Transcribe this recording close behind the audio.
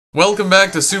Welcome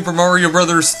back to Super Mario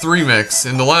Bros. 3 Mix.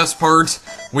 In the last part,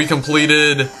 we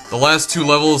completed the last two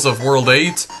levels of World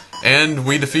 8, and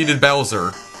we defeated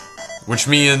Bowser. Which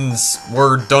means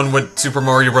we're done with Super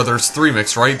Mario Bros. 3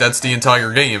 Mix, right? That's the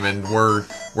entire game, and we're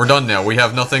done now. We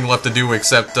have nothing left to do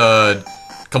except,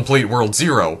 complete World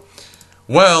 0.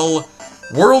 Well,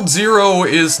 World 0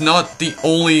 is not the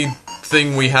only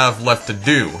thing we have left to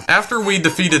do. After we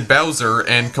defeated Bowser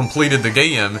and completed the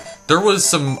game, there was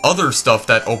some other stuff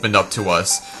that opened up to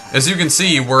us. As you can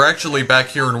see, we're actually back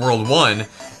here in World 1,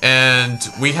 and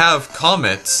we have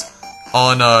comets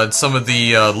on some of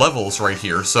the levels right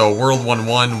here. So World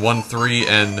 1-1, 1-3,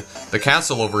 and the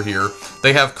castle over here,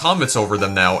 they have comets over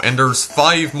them now, and there's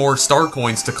 5 more star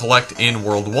coins to collect in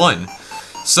World 1.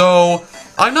 So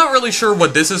I'm not really sure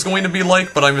what this is going to be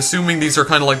like, but I'm assuming these are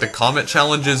kind of like the comet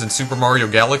challenges in Super Mario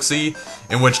Galaxy,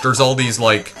 in which there's all these,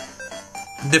 like,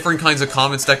 different kinds of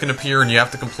comets that can appear, and you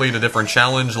have to complete a different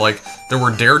challenge. Like, there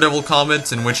were daredevil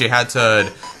comets, in which you had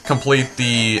to complete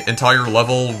the entire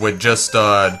level with just,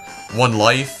 1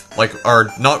 life. Like,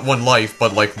 or, not 1 life,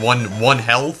 but, like, one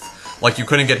health. Like, you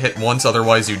couldn't get hit once,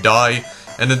 otherwise you die.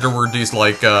 And then there were these,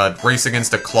 like, race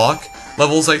against a clock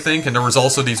levels, I think, and there was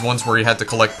also these ones where you had to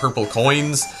collect purple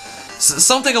coins.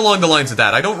 Something along the lines of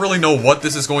that. I don't really know what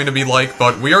this is going to be like,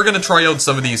 but we are going to try out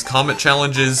some of these comet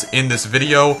challenges in this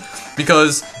video,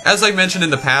 because, as I mentioned in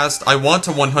the past, I want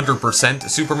to 100%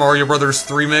 Super Mario Bros.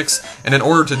 3 Mix, and in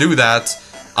order to do that,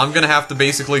 I'm going to have to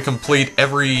basically complete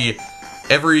every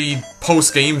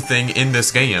post-game thing in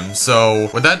this game. So,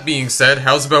 with that being said,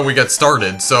 how's about we get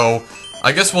started? So,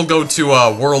 I guess we'll go to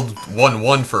World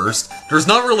 1-1 first. There's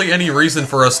not really any reason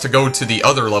for us to go to the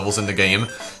other levels in the game.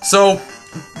 So,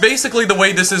 basically the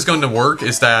way this is going to work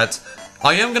is that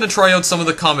I am going to try out some of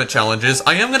the comet challenges.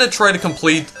 I am going to try to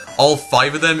complete all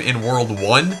 5 of them in World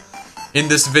 1 in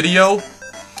this video.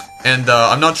 And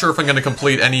I'm not sure if I'm going to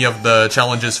complete any of the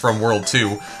challenges from World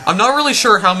 2. I'm not really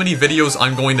sure how many videos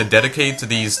I'm going to dedicate to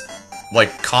these,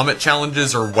 like, comet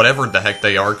challenges or whatever the heck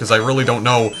they are, because I really don't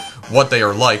know what they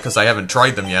are like, because I haven't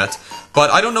tried them yet.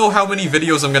 But I don't know how many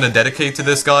videos I'm going to dedicate to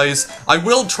this, guys. I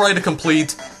will try to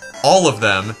complete all of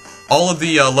them, all of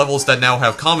the levels that now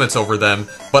have comets over them,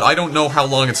 but I don't know how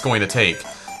long it's going to take.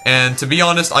 And to be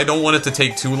honest, I don't want it to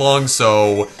take too long,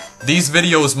 so these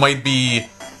videos might be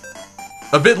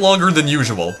a bit longer than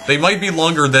usual. They might be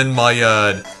longer than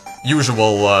my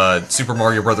usual Super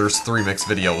Mario Bros. 3 Mix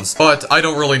videos, but I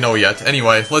don't really know yet.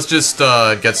 Anyway, let's just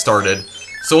get started.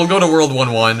 So we'll go to World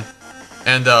 1-1,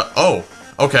 and oh,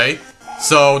 okay.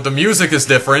 So the music is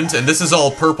different, and this is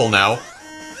all purple now.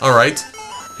 Alright.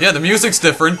 Yeah, the music's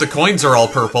different, the coins are all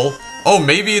purple. Oh,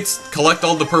 maybe it's collect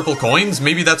all the purple coins?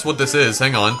 Maybe that's what this is,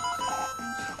 hang on.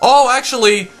 Oh,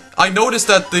 actually, I noticed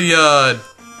that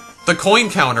the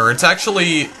coin counter, it's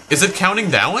actually, is it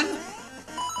counting down?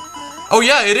 Oh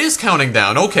yeah, it is counting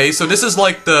down. Okay, so this is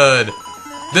like the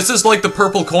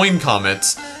purple coin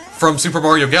comets from Super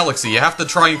Mario Galaxy. You have to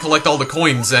try and collect all the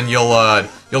coins and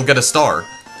you'll get a star.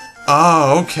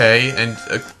 Oh, okay. And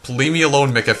leave me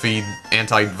alone, McAfee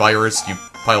antivirus, you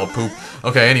pile of poop.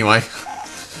 Okay, anyway.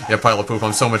 Yeah, pile of poop,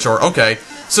 I'm so mature. Okay,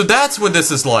 so that's what this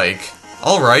is like.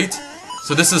 Alright.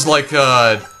 So this is like,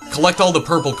 collect all the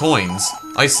purple coins.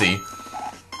 I see.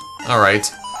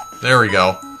 Alright. There we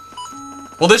go.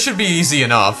 Well, this should be easy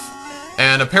enough.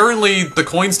 And apparently, the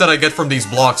coins that I get from these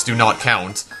blocks do not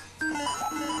count.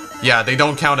 Yeah, they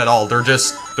don't count at all. They're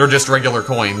just regular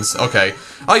coins. Okay.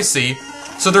 I see.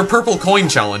 So they're purple coin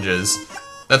challenges.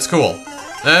 That's cool.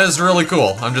 That is really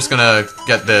cool. I'm just gonna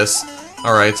get this.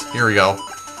 Alright, here we go.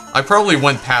 I probably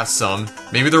went past some.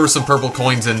 Maybe there were some purple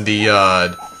coins in the,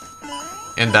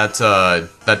 in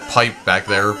that pipe back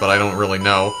there, but I don't really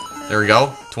know. There we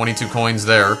go. 22 coins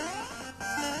there.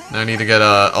 Now I need to get,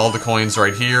 all the coins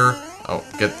right here. Oh,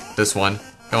 get this one.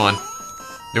 Come on.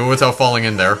 Do it without falling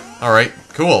in there. Alright,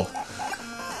 cool.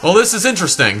 Well, this is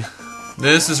interesting.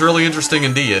 This is really interesting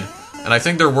indeed. And I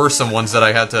think there were some ones that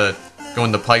I had to go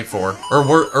in the pipe for.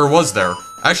 Or was there?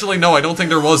 Actually, no, I don't think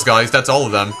there was, guys. That's all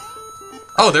of them.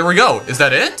 Oh, there we go. Is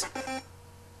that it?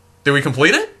 Did we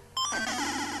complete it?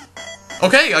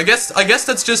 Okay, I guess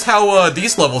that's just how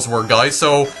these levels work, guys.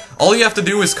 So all you have to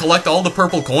do is collect all the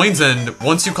purple coins, and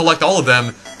once you collect all of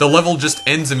them, the level just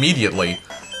ends immediately.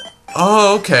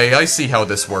 Oh, okay, I see how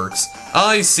this works.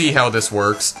 I see how this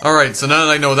works. Alright, so now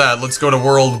that I know that, let's go to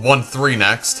World 1-3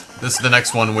 next. This is the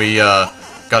next one we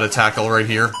gotta tackle right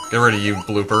here. Get rid of you,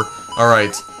 blooper.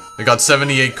 Alright, we got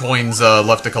 78 coins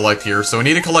left to collect here, so we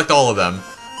need to collect all of them.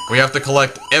 We have to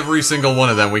collect every single one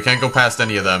of them. We can't go past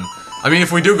any of them. I mean,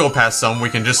 if we do go past some, we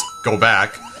can just go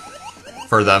back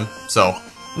for them. So,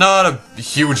 not a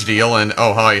huge deal, and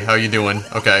oh, hi, how you doing?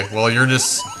 Okay, well, you're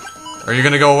just... Are you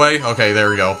gonna go away? Okay, there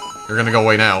we go. You're gonna go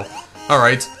away now.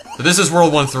 Alright, so this is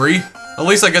World 1-3. At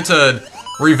least I get to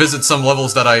revisit some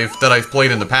levels that I've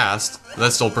played in the past.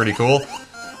 That's still pretty cool.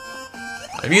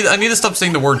 I need to stop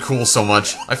saying the word cool so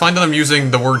much. I find that I'm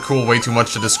using the word cool way too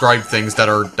much to describe things that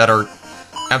are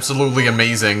absolutely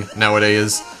amazing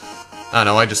nowadays. I don't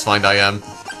know, I just find I am.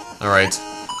 Alright.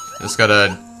 Just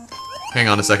gotta... Hang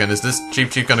on a second, is this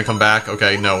Cheep Cheep gonna come back?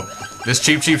 Okay, no. This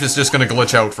Cheep Cheep is just gonna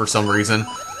glitch out for some reason.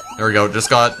 There we go, just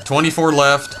got 24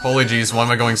 left. Holy jeez, why am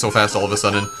I going so fast all of a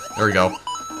sudden? There we go.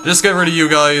 Just get rid of you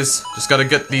guys. Just gotta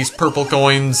get these purple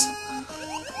coins.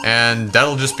 And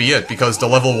that'll just be it, because the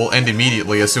level will end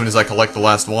immediately as soon as I collect the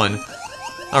last one.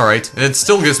 Alright, and it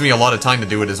still gives me a lot of time to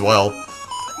do it as well.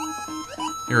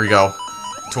 Here we go.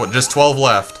 Just 12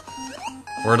 left.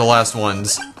 Where are the last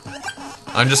ones?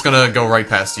 I'm just gonna go right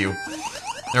past you.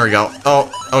 There we go.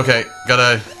 Oh, okay.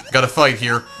 Gotta fight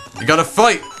here. You gotta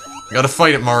fight! You gotta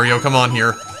fight it, Mario. Come on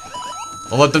here.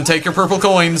 Don't let them take your purple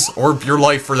coins, or your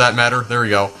life for that matter. There we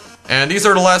go. And these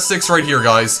are the last 6 right here,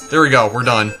 guys. There we go. We're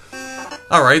done.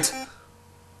 Alright.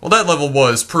 Well, that level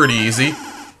was pretty easy.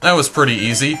 That was pretty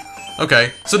easy.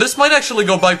 Okay, so this might actually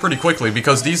go by pretty quickly,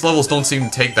 because these levels don't seem to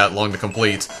take that long to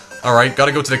complete. Alright,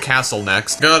 gotta go to the castle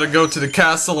next. Gotta go to the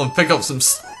castle and pick up some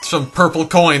purple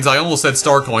coins. I almost said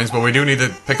star coins, but we do need to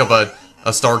pick up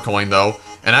a star coin, though.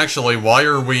 And actually, why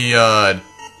are we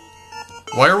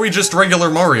just regular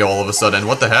Mario all of a sudden?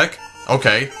 What the heck?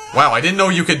 Okay. Wow, I didn't know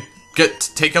you could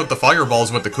take out the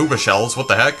fireballs with the Koopa shells. What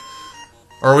the heck?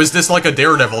 Or was this like a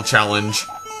daredevil challenge?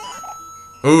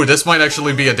 Ooh, this might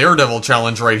actually be a daredevil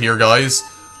challenge right here, guys.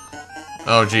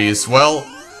 Oh, jeez. Well,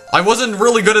 I wasn't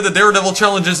really good at the daredevil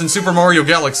challenges in Super Mario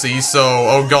Galaxy, so,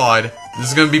 oh god. This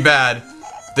is gonna be bad.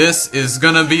 This is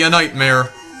gonna be a nightmare.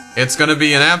 It's gonna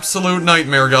be an absolute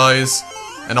nightmare, guys.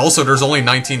 And also, there's only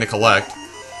 19 to collect.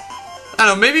 I don't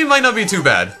know, maybe it might not be too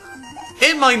bad.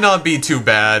 It might not be too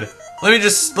bad.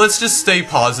 Let's just stay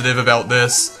positive about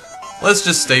this. Let's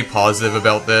just stay positive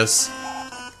about this.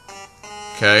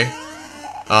 Okay.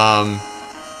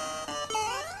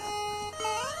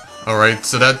 Alright,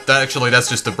 so that's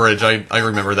just a bridge. I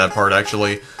remember that part,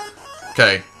 actually.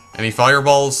 Okay. Any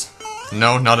fireballs?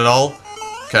 No, not at all?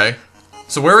 Okay.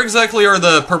 So where exactly are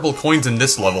the purple coins in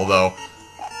this level, though?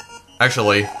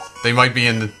 Actually, they might be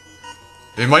in...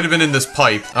 They might have been in this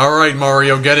pipe. Alright,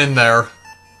 Mario, get in there.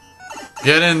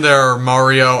 Get in there,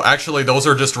 Mario. Actually, those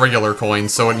are just regular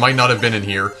coins, so it might not have been in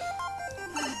here.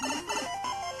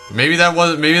 Maybe they're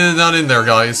not in there,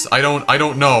 guys. I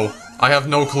don't know. I have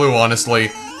no clue,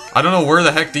 honestly. I don't know where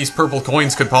the heck these purple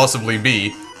coins could possibly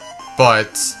be.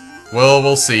 But, well,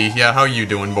 we'll see. Yeah, how you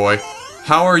doing, boy?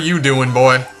 How are you doing,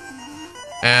 boy?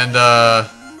 And,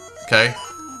 okay.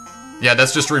 Yeah,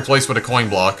 that's just replaced with a coin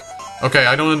block. Okay,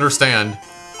 I don't understand.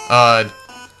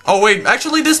 Oh wait,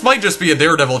 actually this might just be a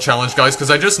daredevil challenge, guys,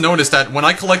 because I just noticed that when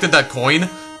I collected that coin,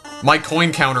 my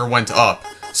coin counter went up.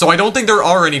 So I don't think there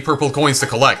are any purple coins to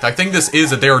collect. I think this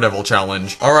is a daredevil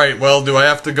challenge. Alright, well, do I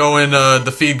have to go and,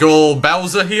 defeat Gold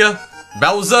Bowser here?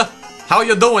 Bowser? How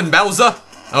you doing, Bowser?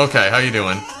 Okay, how you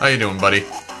doing? How you doing, buddy?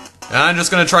 And I'm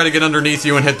just gonna try to get underneath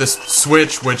you and hit this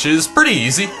switch, which is pretty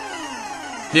easy.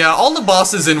 Yeah, all the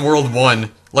bosses in World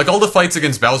 1, like all the fights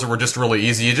against Bowser were just really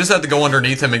easy. You just had to go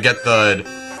underneath him and hit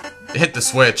the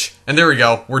switch. And there we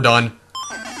go, we're done.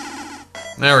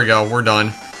 There we go, we're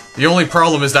done. The only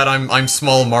problem is that I'm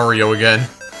small Mario again.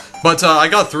 But, I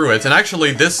got through it, and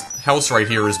actually this house right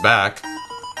here is back.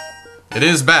 It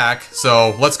is back,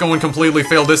 so let's go and completely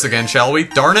fail this again, shall we?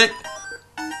 Darn it!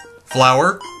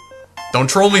 Flower. Don't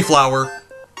troll me, Flower.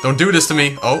 Don't do this to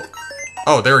me. Oh.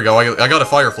 Oh, there we go, I got a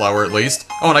fire flower at least.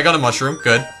 Oh, and I got a mushroom,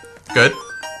 good. Good.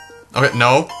 Okay,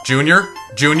 no. Junior?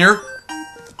 Junior?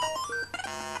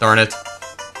 Darn it.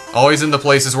 Always in the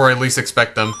places where I least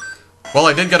expect them. Well,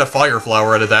 I did get a fire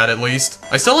flower out of that, at least.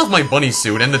 I still have my bunny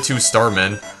suit and the 2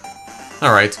 starmen.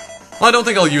 Alright. Well, I don't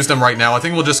think I'll use them right now. I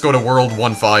think we'll just go to World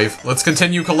 1-5. Let's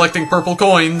continue collecting purple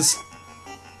coins.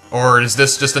 Or is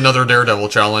this just another Daredevil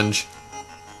challenge?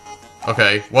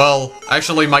 Okay, well,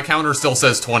 actually my counter still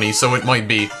says 20, so it might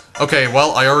be. Okay,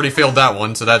 well, I already failed that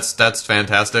one, so that's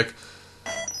fantastic.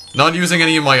 Not using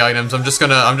any of my items, I'm just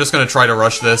gonna try to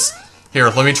rush this. Here,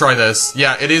 let me try this.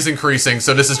 Yeah, it is increasing,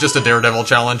 so this is just a Daredevil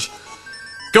challenge.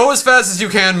 Go as fast as you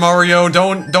can, Mario.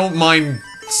 Don't mind,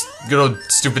 you know,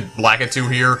 stupid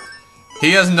Lakitu here.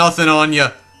 He has nothing on you.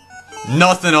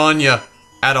 Nothing on you.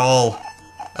 At all.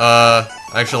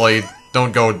 Actually,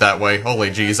 don't go that way.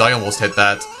 Holy jeez, I almost hit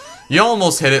that. You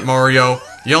almost hit it, Mario.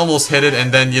 You almost hit it,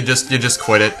 and then you just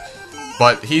quit it.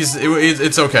 But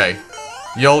it's okay.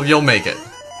 You'll make it.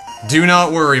 Do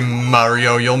not worry,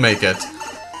 Mario, you'll make it.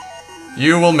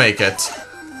 You will make it.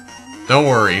 Don't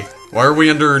worry. Why are we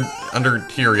under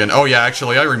here again? Oh yeah,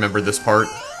 actually, I remember this part.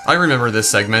 I remember this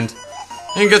segment.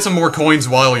 You can get some more coins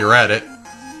while you're at it.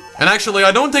 And actually,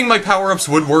 I don't think my power-ups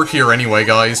would work here anyway,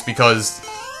 guys, because,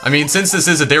 I mean, since this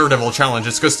is a Daredevil challenge,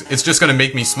 it's just gonna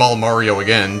make me Small Mario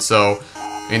again, so,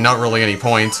 I mean, not really any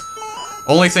point.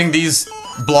 Only thing these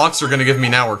blocks are gonna give me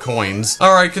now are coins.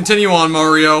 Alright, continue on,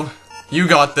 Mario. You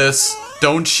got this.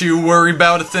 Don't you worry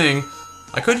about a thing.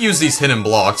 I could use these hidden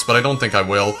blocks, but I don't think I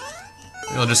will.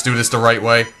 I'll just do this the right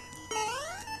way.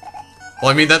 Well,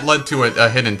 I mean, that led to a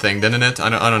hidden thing, didn't it?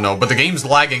 I don't know. But the game's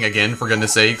lagging again, for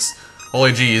goodness sakes.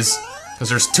 Holy jeez. Because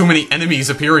there's too many enemies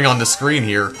appearing on the screen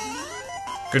here.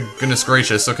 Goodness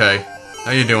gracious, okay.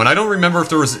 How you doing? I don't remember if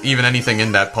there was even anything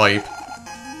in that pipe.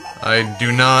 I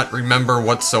do not remember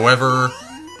whatsoever.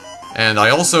 And I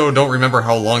also don't remember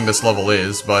how long this level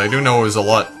is, but I do know it was a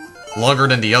lot longer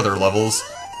than the other levels.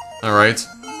 Alright.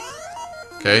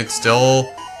 Okay, it's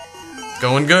still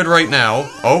going good right now.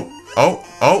 Oh,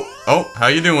 how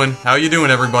you doing? How you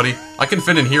doing, everybody? I can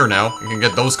fit in here now. You can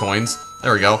get those coins.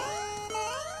 There we go.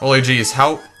 Holy jeez,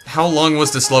 how long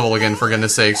was this level again, for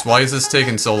goodness sakes? Why is this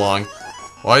taking so long?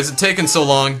 Why is it taking so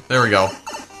long? There we go.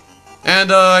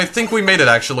 And, I think we made it,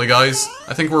 actually, guys.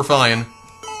 I think we're fine.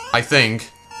 I think.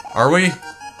 Are we?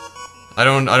 I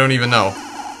don't even know.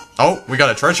 Oh, we got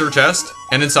a treasure chest,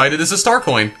 and inside it is a star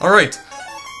coin. Alright.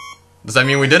 Does that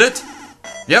mean we did it?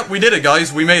 Yep, we did it,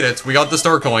 guys. We made it. We got the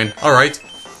star coin. Alright.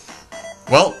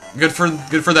 Well, good for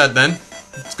that, then.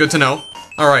 It's good to know.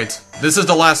 Alright, this is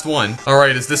the last one.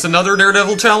 Alright, is this another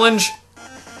Daredevil challenge?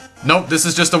 Nope, this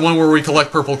is just the one where we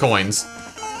collect purple coins.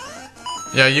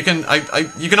 Yeah, you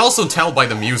can also tell by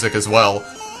the music as well.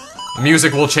 The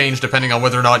music will change depending on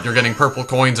whether or not you're getting purple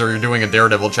coins or you're doing a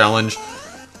Daredevil challenge.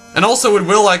 And also it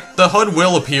will, like, the HUD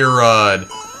will appear, a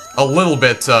little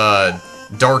bit,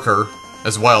 darker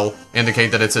as well.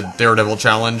 Indicate that it's a Daredevil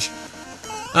challenge.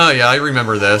 Oh yeah, I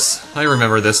remember this. I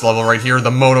remember this level right here,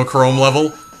 the monochrome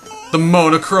level. The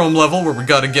monochrome level where we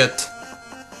gotta get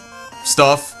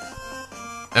stuff.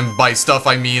 And by stuff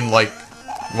I mean, like,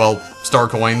 well, star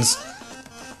coins.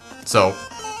 So,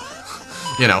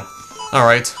 you know.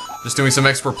 Alright, just doing some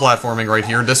expert platforming right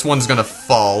here. This one's gonna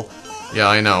fall. Yeah,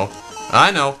 I know.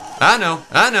 I know.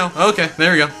 Okay,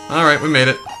 there we go. Alright, we made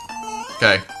it.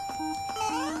 Okay.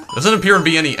 Doesn't appear to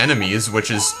be any enemies, which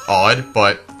is odd,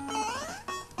 but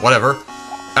whatever.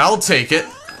 I'll take it.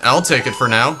 I'll take it for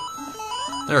now.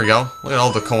 There we go. Look at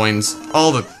all the coins.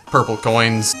 All the purple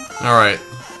coins. Alright.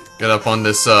 Get up on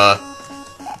this,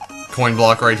 coin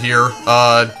block right here.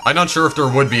 I'm not sure if there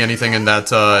would be anything in that,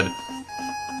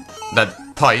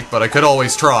 that pipe, but I could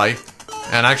always try.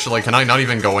 And actually, can I not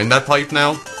even go in that pipe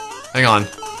now? Hang on.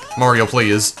 Mario,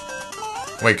 please.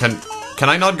 Wait, can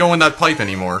I not go in that pipe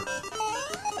anymore?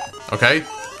 Okay.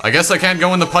 I guess I can't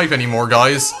go in the pipe anymore,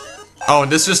 guys. Oh,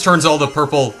 and this just turns all the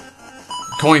purple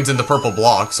coins into purple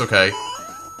blocks. Okay.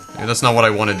 Yeah, that's not what I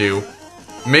want to do.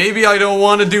 Maybe I don't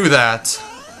want to do that.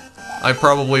 I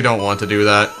probably don't want to do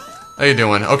that. How you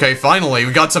doing? Okay, finally,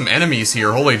 we got some enemies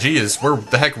here. Holy jeez, where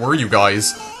the heck were you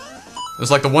guys? It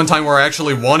was like the one time where I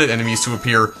actually wanted enemies to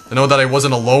appear, to know that I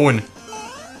wasn't alone.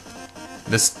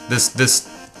 This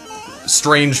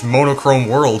strange monochrome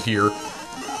world here.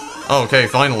 Oh, okay,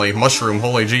 finally, mushroom,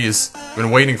 holy jeez.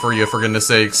 Been waiting for you, for goodness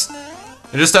sakes.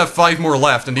 You just have 5 more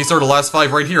left, and these are the last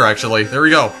 5 right here, actually. There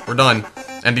we go, we're done.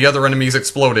 And the other enemies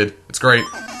exploded. It's great.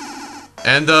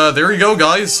 And, there you go,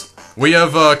 guys. We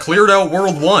have, cleared out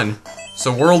World 1.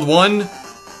 So, World 1...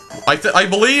 I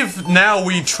believe now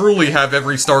we truly have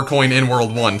every star coin in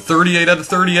World 1. 38 out of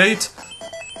 38?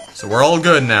 So we're all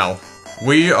good now.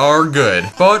 We are good.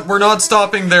 But we're not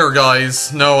stopping there,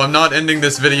 guys. No, I'm not ending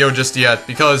this video just yet,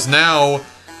 because now,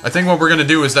 I think what we're gonna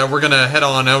do is that we're gonna head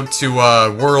on out to,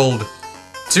 World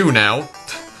 2 now.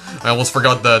 I almost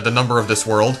forgot the number of this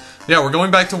world. Yeah, we're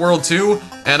going back to World 2,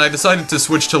 and I decided to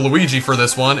switch to Luigi for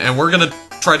this one, and we're gonna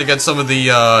try to get some of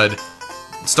the,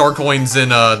 star coins in,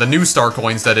 the new star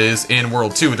coins, that is, in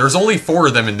World 2. There's only 4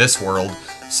 of them in this world,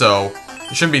 so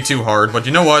it shouldn't be too hard, but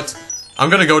you know what? I'm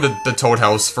gonna go to the Toad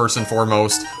House first and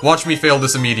foremost. Watch me fail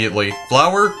this immediately.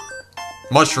 Flower?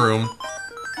 Mushroom.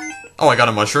 Oh, I got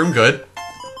a mushroom, good.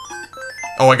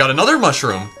 Oh, I got another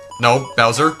mushroom. No,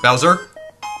 Bowser, Bowser.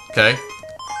 Okay.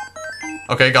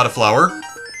 Okay, got a flower.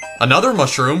 Another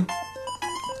mushroom.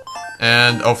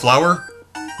 And, oh, flower.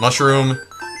 Mushroom.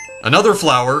 Another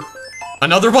flower.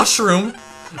 Another mushroom.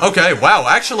 Okay, wow,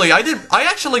 actually, I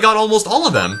actually got almost all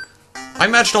of them. I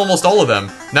matched almost all of them.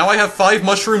 Now I have 5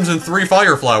 mushrooms and 3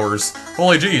 fire flowers.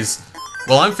 Holy jeez.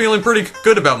 Well, I'm feeling pretty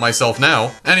good about myself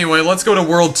now. Anyway, let's go to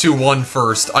World 2-1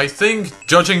 first. I think,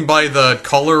 judging by the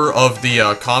color of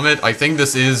the comet, I think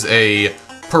this is a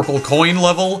purple coin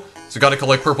level. So you gotta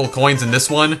collect purple coins in this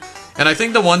one. And I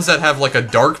think the ones that have like a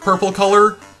dark purple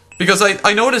color, because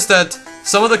I noticed that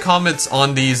some of the comets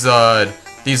on these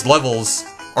levels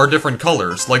are different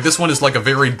colors. Like this one is like a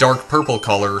very dark purple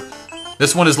color.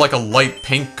 This one is like a light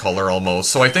pink color almost.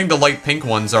 So I think the light pink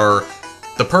ones are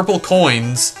the purple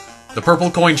coins, the purple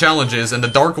coin challenges, and the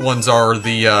dark ones are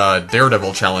the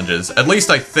daredevil challenges. At least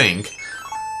I think.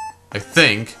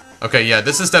 Okay, yeah,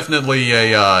 this is definitely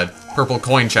a purple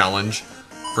coin challenge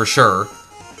for sure.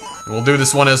 We'll do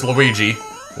this one as Luigi.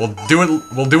 We'll do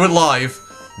it live.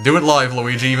 Do it live,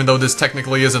 Luigi, even though this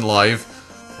technically isn't live.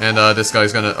 And this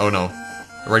guy's gonna, oh no.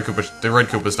 The red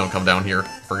Koopas don't come down here.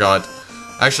 Forgot.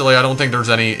 Actually, I don't think there's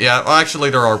any, yeah, well,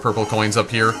 actually there are purple coins up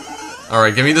here.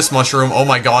 Alright, give me this mushroom. Oh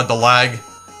my god, the lag.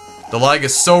 The lag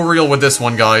is so real with this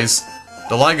one, guys.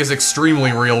 The lag is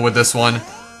extremely real with this one.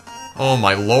 Oh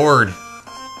my lord.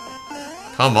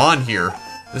 Come on here.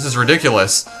 This is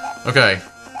ridiculous. Okay.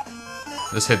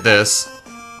 Just hit this.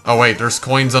 Oh wait, there's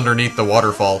coins underneath the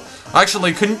waterfall.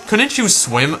 Actually, couldn't you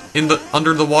swim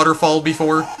under the waterfall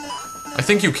before? I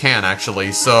think you can,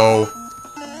 actually, so...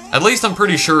 At least I'm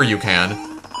pretty sure you can.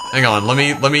 Hang on, let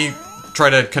me try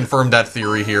to confirm that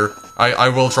theory here. I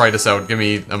will try this out. Give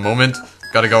me a moment.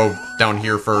 Gotta go down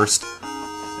here first.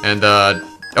 And,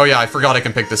 oh yeah, I forgot I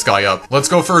can pick this guy up. Let's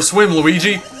go for a swim,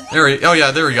 Luigi! Oh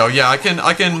yeah, there we go. Yeah, I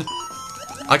can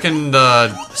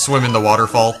swim in the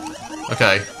waterfall.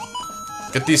 Okay.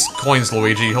 Get these coins,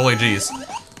 Luigi. Holy jeez.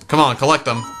 Come on, collect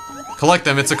them. Collect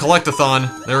them, it's a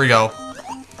collect-a-thon. There we go.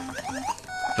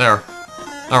 There.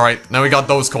 Alright, now we got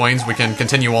those coins, we can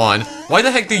continue on. Why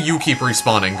the heck do you keep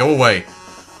respawning? Go away.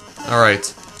 Alright.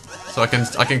 So I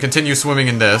can continue swimming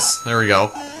in this. There we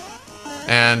go.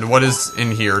 And what is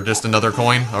in here? Just another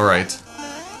coin? Alright.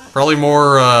 Probably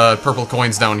more, purple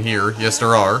coins down here. Yes,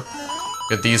 there are.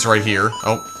 Get these right here.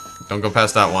 Oh, don't go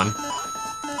past that one.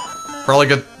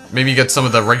 Probably maybe get some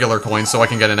of the regular coins so I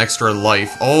can get an extra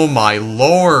life. Oh my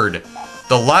lord!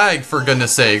 The lag, for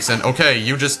goodness sakes. And okay,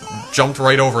 you just jumped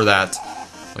right over that.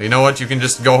 Well, you know what? You can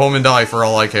just go home and die for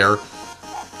all I care.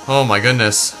 Oh my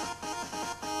goodness.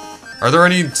 Are there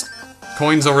any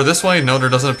coins over this way? No, there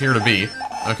doesn't appear to be.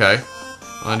 Okay.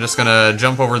 I'm just gonna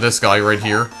jump over this guy right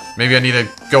here. Maybe I need to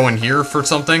go in here for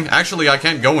something? Actually, I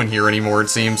can't go in here anymore, it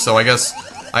seems, so I guess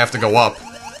I have to go up.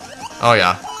 Oh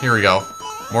yeah, here we go.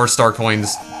 More star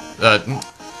coins.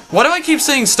 Why do I keep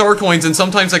saying star coins and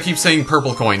sometimes I keep saying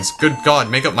purple coins? Good god,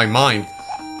 make up my mind.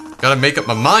 Gotta make up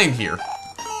my mind here.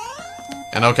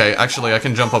 And okay, actually I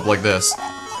can jump up like this.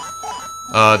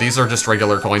 These are just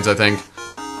regular coins, I think.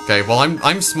 Okay, well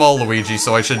I'm small, Luigi,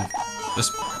 so I should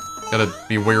just gotta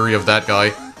be wary of that guy.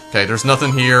 Okay, there's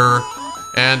nothing here.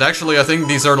 And actually, I think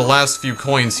these are the last few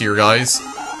coins here, guys.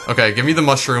 Okay, give me the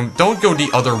mushroom. Don't go the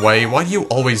other way. Why do you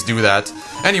always do that?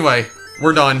 Anyway,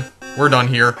 we're done. We're done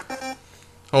here.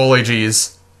 Holy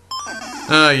jeez.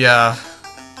 Yeah.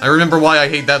 I remember why I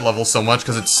hate that level so much,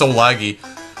 because it's so laggy.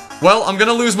 Well, I'm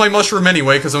gonna lose my mushroom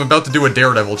anyway, because I'm about to do a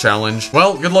daredevil challenge.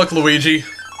 Well, good luck, Luigi.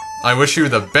 I wish you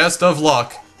the best of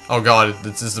luck. Oh god,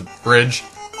 this is a bridge.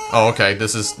 Oh, okay,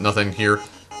 this is nothing here.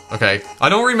 Okay, I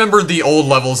don't remember the old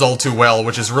levels all too well,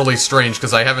 which is really strange,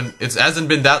 because it hasn't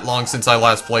been that long since I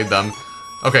last played them.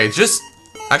 Okay,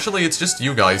 actually, it's just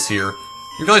you guys here.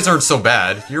 You guys aren't so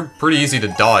bad. You're pretty easy to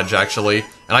dodge, actually.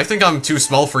 And I think I'm too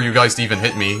small for you guys to even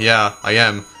hit me. Yeah, I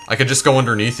am. I could just go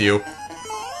underneath you.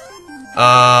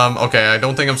 Okay, I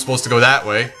don't think I'm supposed to go that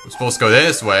way. I'm supposed to go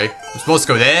this way. I'm supposed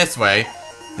to go this way.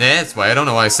 This way. I don't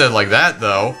know why I said it like that,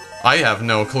 though. I have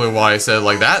no clue why I said it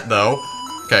like that, though.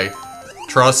 Okay.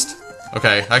 Trust.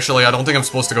 Okay, actually, I don't think I'm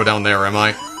supposed to go down there, am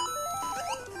I?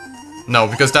 No,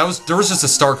 because there was just a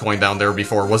star coin down there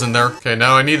before, wasn't there? Okay,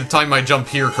 now I need to time my jump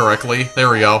here correctly. There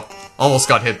we go. Almost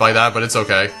got hit by that, but it's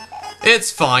okay. It's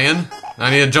fine.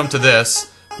 I need to jump to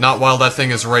this. Not while that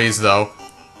thing is raised, though.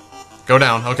 Go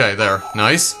down. Okay, there.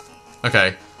 Nice.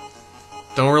 Okay.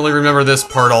 Don't really remember this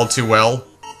part all too well.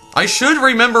 I should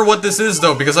remember what this is,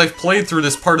 though, because I've played through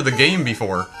this part of the game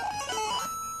before.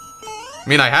 I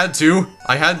mean, I had to.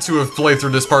 I had to have played through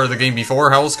this part of the game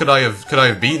before. How else could I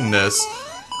have beaten this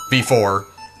before?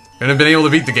 Couldn't have been able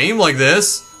to beat the game like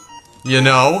this. You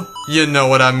know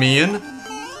what I mean.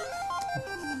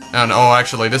 And oh,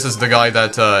 actually, this is the guy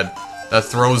that that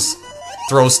throws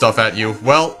stuff at you.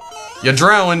 Well, you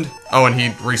drowned. Oh, and he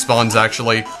respawns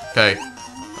actually. Okay,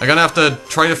 I'm gonna have to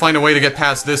try to find a way to get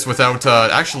past this without.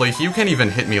 Actually, you can't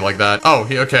even hit me like that. Oh,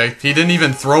 okay. He didn't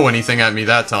even throw anything at me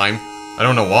that time. I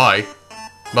don't know why.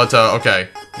 But, okay.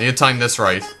 Need to time this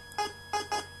right.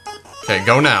 Okay,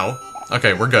 go now.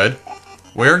 Okay, we're good.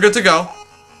 We're good to go.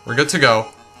 We're good to go.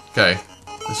 Okay.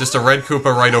 There's just a red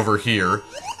Koopa right over here.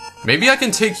 Maybe I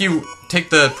can take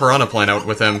the Piranha Plant out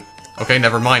with him. Okay,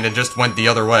 never mind, it just went the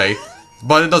other way.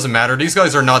 But it doesn't matter, these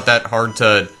guys are not that hard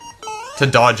to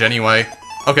dodge anyway.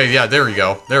 Okay, yeah, there we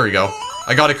go. There we go.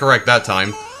 I got it correct that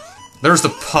time. There's the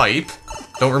pipe.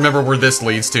 Don't remember where this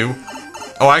leads to.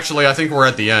 Oh, actually, I think we're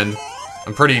at the end.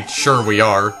 I'm pretty sure we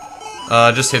are.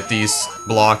 Just hit these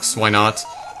blocks, why not?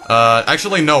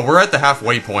 Actually, no, we're at the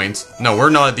halfway point. No,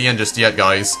 we're not at the end just yet,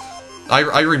 guys.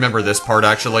 I remember this part,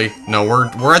 actually. No,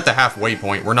 we're at the halfway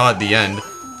point, we're not at the end.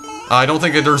 I don't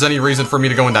think that there's any reason for me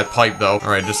to go in that pipe, though.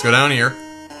 Alright, just go down here.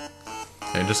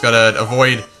 Okay, just gotta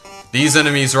avoid these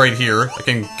enemies right here. I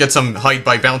can get some height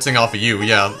by bouncing off of you,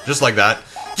 yeah, just like that.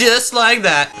 Just like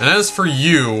that! And as for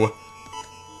you...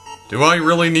 Do I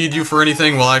really need you for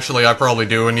anything? Well, actually, I probably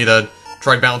do. I need to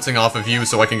try bouncing off of you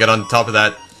so I can get on top of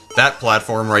that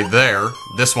platform right there.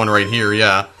 This one right here,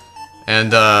 yeah.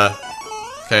 And,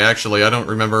 okay, actually, I don't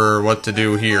remember what to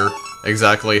do here.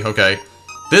 Exactly, okay.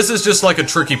 This is just like a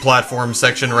tricky platform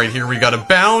section right here. We gotta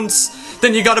bounce,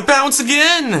 then you gotta bounce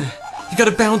again! You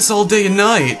gotta bounce all day and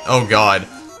night. Oh god.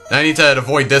 I need to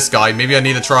avoid this guy. Maybe I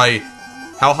need to try...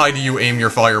 How high do you aim your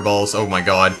fireballs? Oh my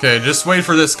god. Okay, just wait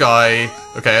for this guy.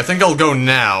 Okay, I think I'll go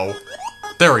now.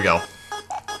 There we go.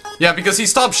 Yeah, because he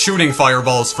stopped shooting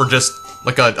fireballs for just,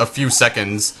 like, a few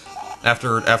seconds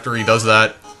after he does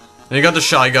that. And you got the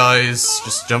Shy Guys.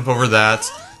 Just jump over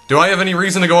that. Do I have any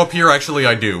reason to go up here? Actually,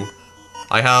 I do.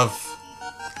 I have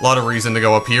a lot of reason to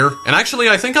go up here. And actually,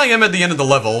 I think I am at the end of the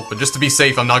level, but just to be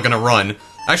safe, I'm not gonna run.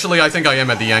 Actually, I think I am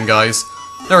at the end, guys.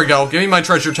 There we go. Give me my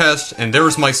treasure chest, and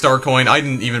there's my star coin. I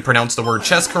didn't even pronounce the word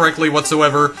chest correctly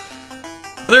whatsoever.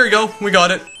 There we go. We got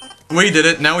it. We did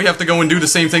it. Now we have to go and do the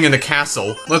same thing in the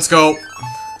castle. Let's go.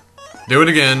 Do it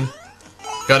again.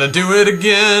 Gotta do it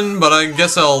again, but I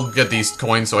guess I'll get these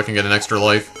coins so I can get an extra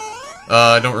life.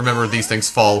 I don't remember if these things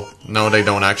fall. No, they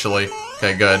don't, actually.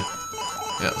 Okay, good.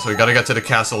 Yeah, so we gotta get to the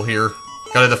castle here.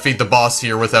 Gotta defeat the boss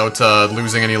here without,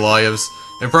 losing any lives.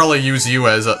 They probably use you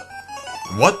as a...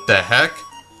 What the heck?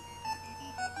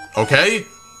 Okay.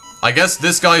 I guess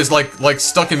this guy is, like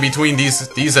stuck in between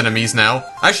these enemies now.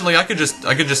 Actually, I could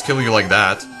just kill you like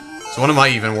that. So what am I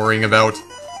even worrying about?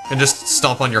 I can just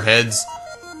stomp on your heads.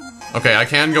 Okay, I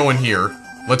can go in here.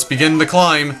 Let's begin the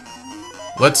climb.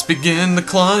 Let's begin the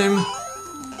climb.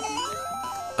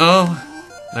 Oh,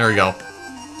 there we go.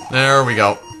 There we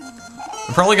go.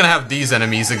 I'm probably gonna have these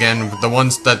enemies again, the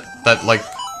ones that like,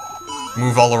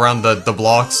 move all around the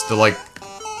blocks, the, like,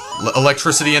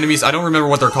 electricity enemies. I don't remember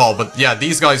what they're called, but yeah,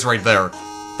 these guys right there.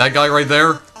 That guy right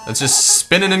there, that's just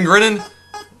spinning and grinning.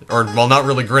 Or, well, not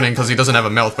really grinning, because he doesn't have a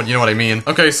mouth, but you know what I mean.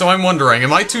 Okay, so I'm wondering,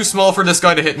 am I too small for this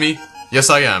guy to hit me? Yes,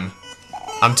 I am.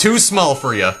 I'm too small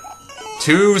for you.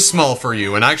 Too small for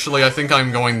you, and actually, I think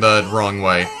I'm going the wrong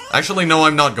way. Actually, no,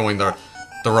 I'm not going the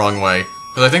wrong way.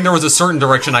 Because I think there was a certain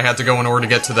direction I had to go in order to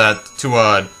get to that, to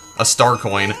a star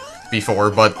coin before,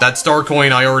 but that star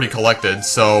coin I already collected,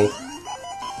 so...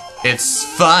 It's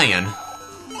fine.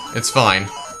 It's fine.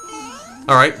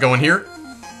 Alright, go in here.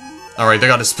 Alright, they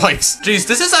got his spikes. Jeez,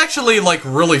 this is actually, like,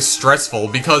 really stressful,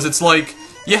 because it's like,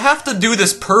 you have to do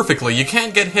this perfectly. You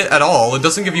can't get hit at all. It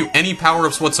doesn't give you any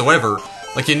power-ups whatsoever.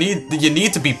 Like, you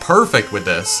need to be perfect with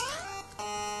this.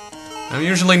 I'm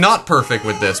usually not perfect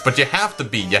with this, but you have to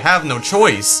be. You have no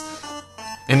choice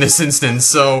in this instance.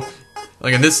 So,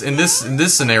 like in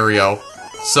this scenario,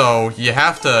 so you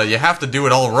have to do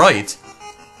it all right.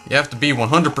 You have to be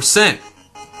 100%. You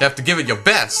have to give it your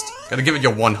best. Gotta give it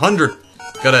your 100.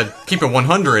 Gotta keep it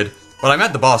 100. But I'm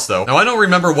at the boss though. Now I don't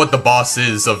remember what the boss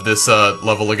is of this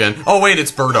level again. Oh wait,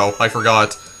 it's Birdo. I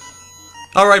forgot.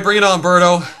 All right, bring it on,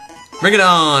 Birdo. Bring it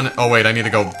on. Oh wait, I need to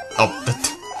go up.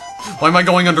 Why am I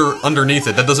going underneath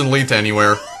it? That doesn't lead to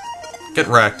anywhere. Get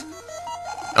wrecked.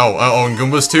 Oh, and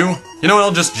Goombas too? You know what,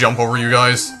 I'll just jump over you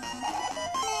guys.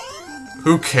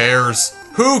 Who cares?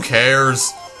 Who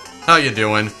cares? How you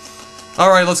doing?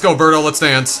 Alright, let's go, Birdo, let's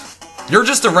dance. You're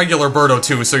just a regular Birdo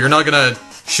too, so you're not gonna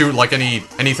shoot, like,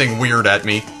 anything weird at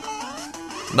me.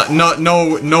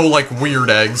 No, like, weird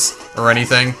eggs or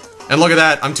anything. And look at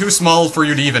that, I'm too small for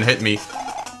you to even hit me.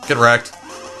 Get wrecked.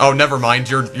 Oh, never mind,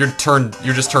 you just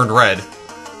turned red.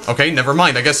 Okay, never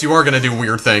mind, I guess you are gonna do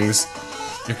weird things.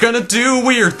 You're gonna do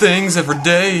weird things every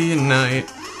day and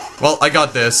night. Well, I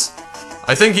got this.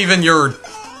 I think even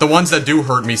the ones that do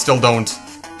hurt me still don't.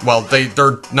 Well,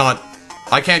 they're not...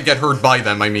 I can't get hurt by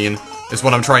them, I mean, is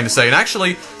what I'm trying to say. And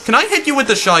actually, can I hit you with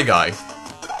the Shy Guy?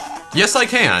 Yes, I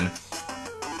can.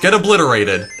 Get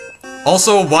obliterated.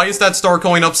 Also, why is that star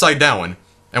coin upside down?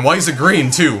 And why is it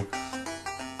green, too?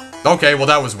 Okay, well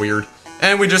that was weird.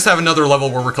 And we just have another level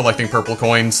where we're collecting purple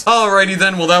coins. Alrighty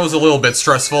then, well that was a little bit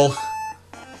stressful.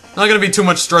 Not gonna be too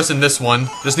much stress in this one.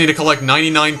 Just need to collect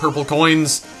 99 purple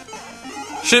coins.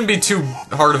 Shouldn't be too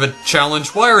hard of a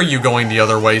challenge. Why are you going the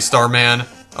other way, Starman?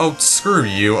 Oh, screw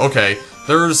you. Okay,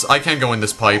 I can't go in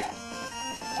this pipe.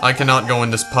 I cannot go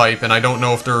in this pipe, and I don't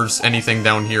know if there's anything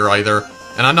down here either.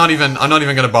 And I'm not even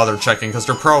gonna bother checking, because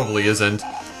there probably isn't.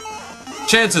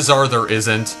 Chances are there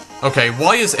isn't. Okay,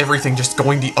 why is everything just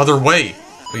going the other way?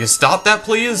 Will you stop that,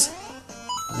 please?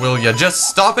 Will you just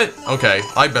stop it? Okay,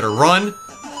 I better run.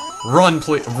 Run,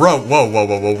 please. Whoa, whoa, whoa,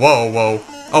 whoa, whoa, whoa, whoa.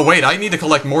 Oh, wait, I need to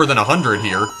collect more than 100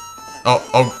 here.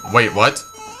 Oh, wait, what?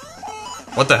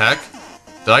 What the heck?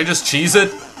 Did I just cheese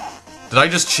it? Did I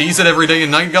just cheese it every day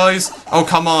and night, guys? Oh,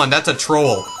 come on, that's a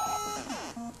troll.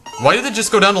 Why did it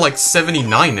just go down to, like,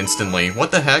 79 instantly?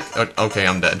 What the heck? Okay,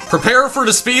 I'm dead. Prepare for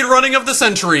the speed running of the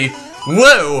century!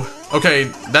 Whoa! Okay,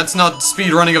 that's not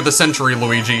speed running of the century,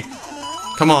 Luigi.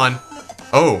 Come on.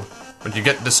 Oh, but you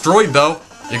get destroyed, though.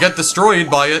 You get destroyed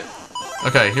by it.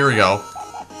 Okay, here we go.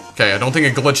 Okay, I don't think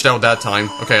it glitched out that time.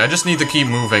 Okay, I just need to keep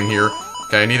moving here.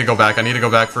 Okay, I need to go back. I need to go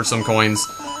back for some coins.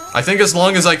 I think as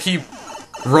long as I keep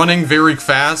running very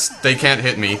fast, they can't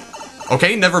hit me.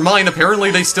 Okay, never mind.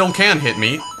 Apparently they still can hit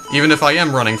me, even if I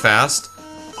am running fast.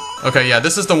 Okay, yeah,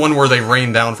 this is the one where they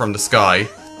rain down from the sky.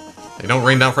 They don't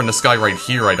rain down from the sky right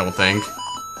here, I don't think.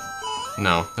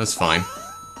 No, that's fine.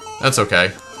 That's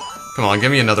okay. Come on,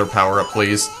 give me another power-up,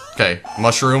 please. Okay,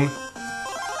 mushroom.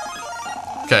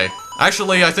 Okay,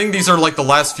 actually, I think these are like the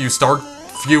last few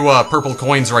purple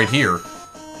coins right here.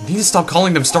 I need to stop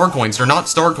calling them star coins. They're not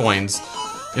star coins.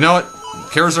 You know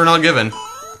what? Cares are not given.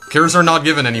 Cares are not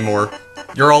given anymore.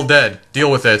 You're all dead.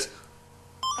 Deal with it.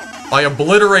 I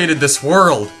obliterated this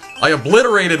world. I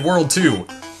obliterated World 2.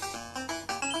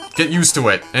 Get used to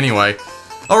it. Anyway.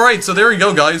 Alright, so there you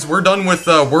go, guys. We're done with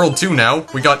World 2 now.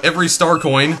 We got every star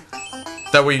coin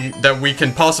that we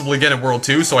can possibly get in World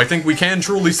 2, so I think we can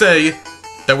truly say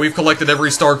that we've collected every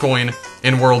star coin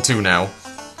in World 2 now.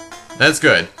 That's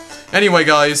good. Anyway,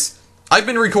 guys, I've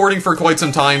been recording for quite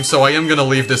some time, so I am gonna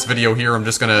leave this video here. I'm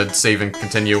just gonna save and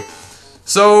continue.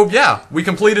 So, yeah, we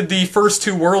completed the first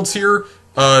 2 worlds here.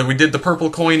 We did the purple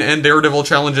coin and daredevil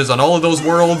challenges on all of those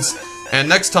worlds, and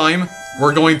next time,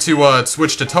 we're going to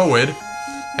switch to Toad,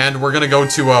 and we're gonna go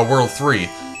to World 3.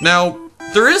 Now,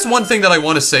 there is one thing that I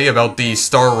want to say about the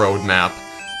Star Road map.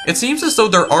 It seems as though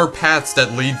there are paths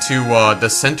that lead to the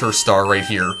center star right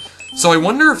here. So I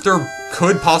wonder if there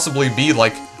could possibly be,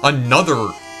 like,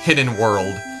 another hidden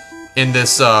world in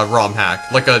this ROM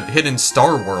hack. Like a hidden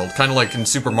star world, kind of like in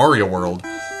Super Mario World.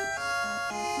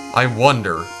 I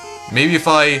wonder. Maybe if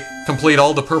I complete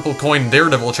all the purple coin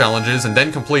daredevil challenges and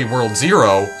then complete World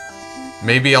 0,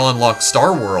 maybe I'll unlock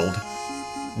Star World.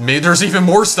 Maybe there's even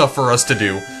more stuff for us to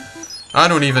do. I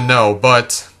don't even know,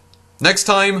 but next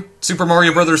time, Super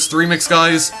Mario Bros. 3 Mix,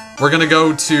 guys, we're gonna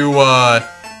go to,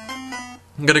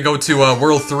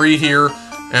 World 3 here,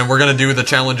 and we're gonna do the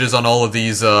challenges on all of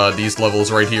these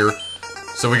levels right here.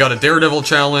 So we got a Daredevil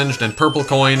challenge, then Purple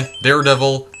Coin,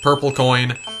 Daredevil, Purple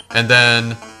Coin, and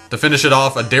then, to finish it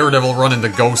off, a Daredevil run in the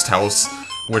Ghost House,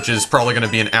 which is probably gonna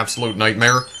be an absolute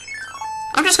nightmare.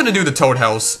 I'm just gonna do the Toad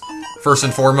House, first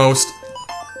and foremost.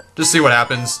 Just see what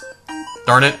happens.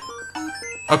 Darn it.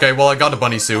 Okay, well, I got a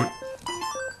bunny suit.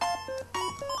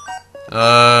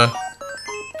 Got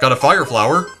a fire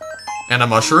flower. And a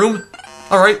mushroom.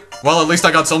 Alright, well, at least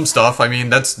I got some stuff. I mean,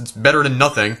 that's better than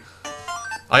nothing.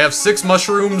 I have 6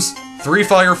 mushrooms, 3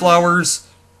 fire flowers,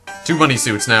 2 bunny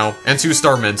suits now, and 2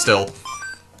 starmen still.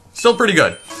 Still pretty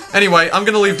good. Anyway, I'm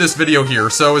gonna leave this video here,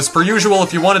 so as per usual,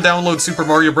 if you want to download Super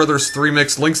Mario Bros. 3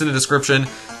 Mix, links in the description.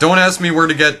 Don't ask me where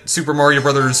to get Super Mario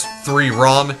Bros. 3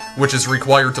 ROM, which is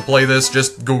required to play this,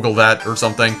 just Google that or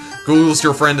something. Google's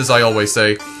your friend, as I always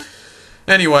say.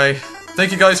 Anyway,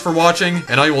 thank you guys for watching,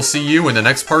 and I will see you in the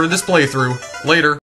next part of this playthrough. Later.